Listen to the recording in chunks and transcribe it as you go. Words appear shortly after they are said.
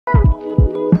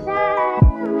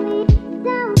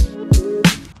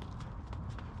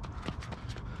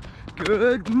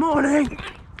Good morning!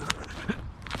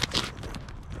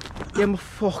 Yeah, I'm a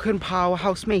fucking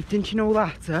powerhouse, mate. Didn't you know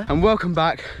that, huh? And welcome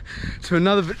back to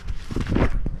another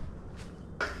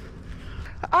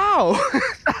Ow!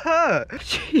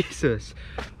 Jesus,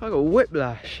 I got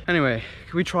whiplash. Anyway,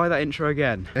 can we try that intro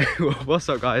again? What's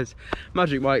up, guys?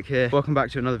 MajiqMike here. Welcome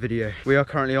back to another video. We are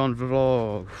currently on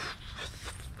vlog,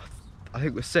 I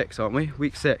think we're 6, aren't we?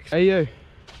 Week 6. Hey yo,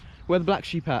 where the black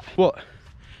sheep at? What?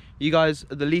 You guys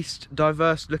are the least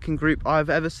diverse looking group I've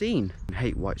ever seen. I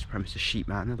hate white supremacist sheep,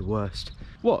 man. They're the worst.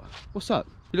 What? What's up?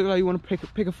 You look like you want to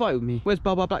pick a fight with me. Where's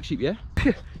Baba Black Sheep, yeah?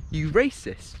 You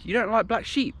racist. You don't like black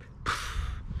sheep.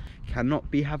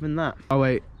 Cannot be having that. Oh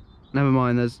wait, never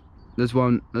mind. There's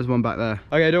one back there.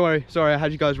 Okay, don't worry. Sorry, I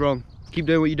had you guys wrong. Keep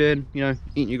doing what you're doing. You know,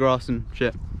 eating your grass and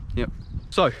shit. Yep.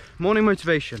 So, morning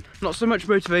motivation. Not so much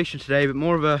motivation today, but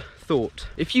more of a thought.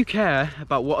 If you care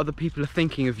about what other people are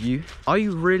thinking of you, are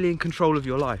you really in control of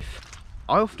your life?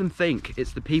 I often think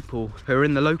it's the people who are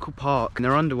in the local park in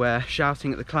their underwear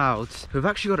shouting at the clouds who have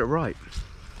actually got it right.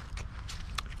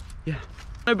 Yeah.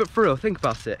 No, but for real, think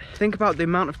about it. Think about the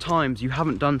amount of times you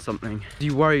haven't done something.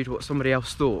 You worried what somebody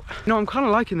else thought. You know, I'm kind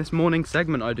of liking this morning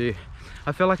segment I do.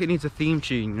 I feel like it needs a theme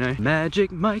tune, you know?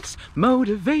 MajiqMike's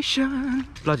motivation.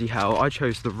 Bloody hell, I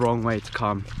chose the wrong way to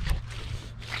come.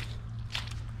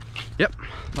 Yep,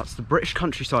 that's the British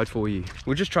countryside for you.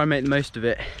 We'll just try and make the most of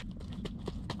it.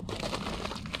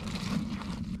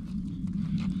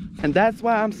 And that's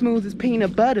why I'm smooth as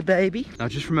peanut butter, baby. Now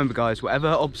just remember, guys, whatever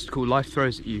obstacle life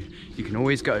throws at you, you can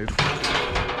always get over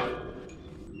it.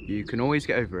 You can always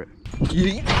get over it.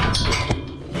 Yeah.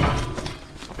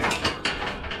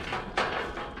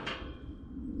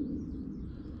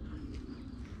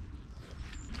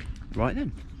 Right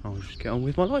then, I'll just get on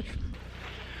with my life.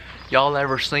 Y'all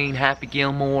ever seen Happy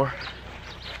Gilmore?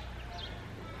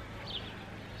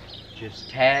 Just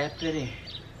tap it in.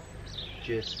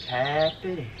 Just tap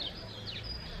it in.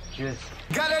 Just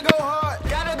gotta go hard,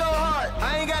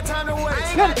 I ain't got time to waste. I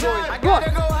ain't got got time. time. I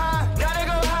gotta go high,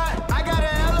 I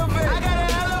gotta elevate,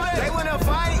 They wanna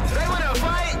fight,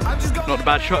 I'm just gonna not a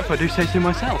bad shot if I do say so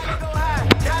myself.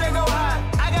 Gotta go high,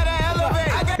 I gotta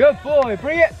elevate. Good boy,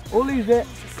 bring it or leave it.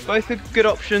 Both are good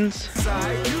options. You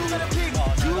gotta pick,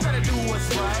 you gotta do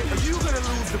what's right, or you gotta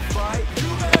lose the fight. You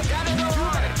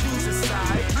gotta choose a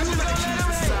side, you gotta choose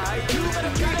a side. You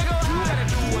gotta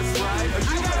do what's right, or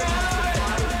you gotta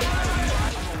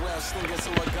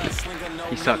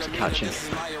He sucks at catching.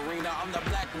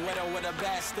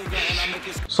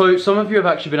 So some of you have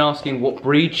actually been asking what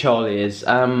breed Charlie is.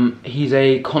 He's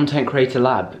a content creator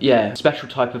lab. Yeah, special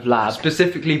type of lab.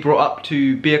 Specifically brought up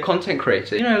to be a content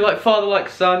creator. You know, like father, like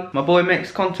son. My boy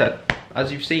makes content,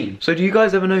 as you've seen. So do you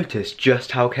guys ever notice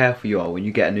just how careful you are when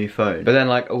you get a new phone? But then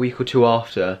like a week or two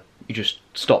after, you just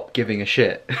stop giving a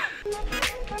shit.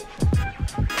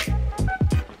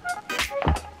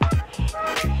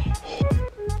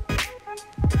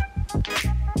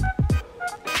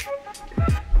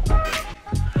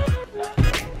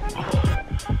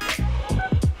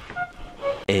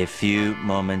 A few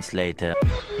moments later.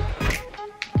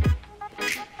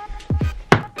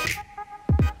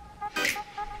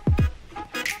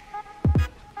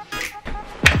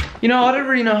 You know, I don't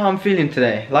really know how I'm feeling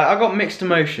today. Like, I got mixed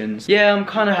emotions. Yeah, I'm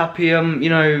kind of happy. You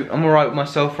know, I'm alright with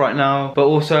myself right now. But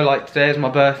also, like, today is my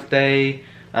birthday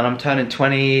and I'm turning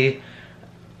 20.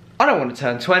 I don't want to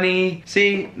turn 20.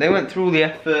 See, they went through all the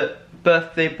effort.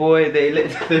 Birthday boy, they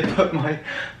put my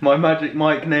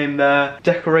MajiqMike name there,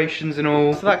 decorations and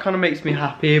all, so that kind of makes me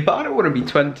happy, but I don't want to be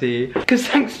 20, because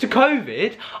thanks to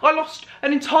COVID, I lost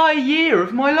an entire year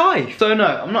of my life. So no,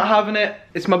 I'm not having it.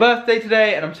 It's my birthday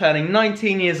today, and I'm turning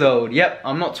 19 years old. Yep,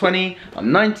 I'm not 20,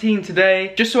 I'm 19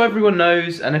 today, just so everyone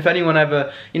knows, and if anyone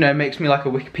ever, you know, makes me like a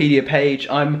Wikipedia page,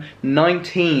 I'm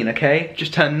 19, okay?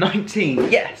 Just turned 19,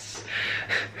 yes!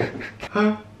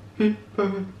 Happy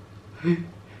birthday.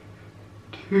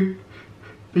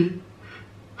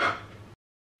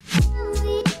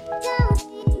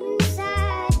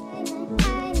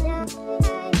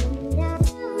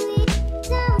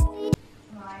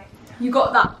 You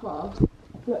got that far.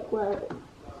 Look where it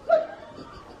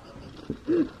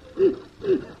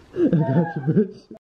is.